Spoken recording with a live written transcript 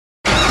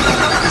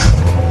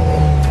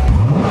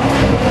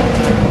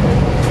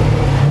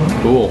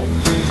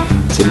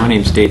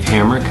name's Dave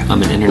Hamrick.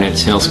 I'm an internet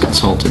sales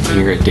consultant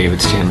here at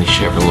David Stanley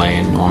Chevrolet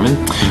in Norman.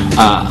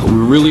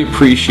 We really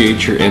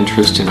appreciate your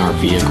interest in our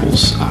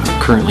vehicles.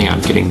 Currently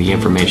I'm getting the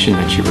information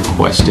that you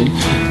requested,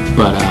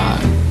 but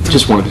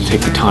just wanted to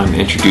take the time to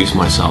introduce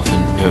myself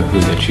and know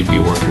who that you'd be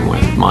working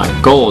with. My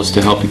goal is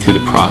to help you through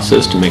the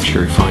process to make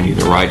sure you find you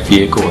the right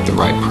vehicle at the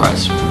right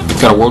price.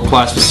 We've got a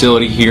world-class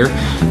facility here,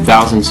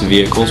 thousands of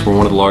vehicles. We're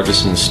one of the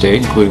largest in the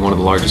state, including one of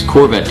the largest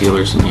Corvette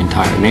dealers in the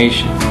entire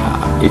nation.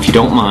 If you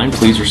don't mind,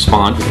 please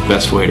respond with the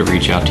best way to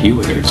reach out to you,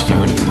 whether it's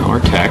phone, email, or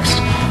text,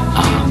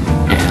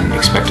 and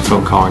expect a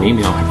phone call or an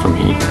email from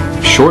me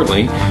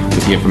shortly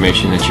with the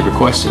information that you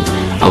requested.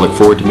 I look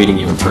forward to meeting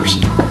you in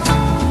person.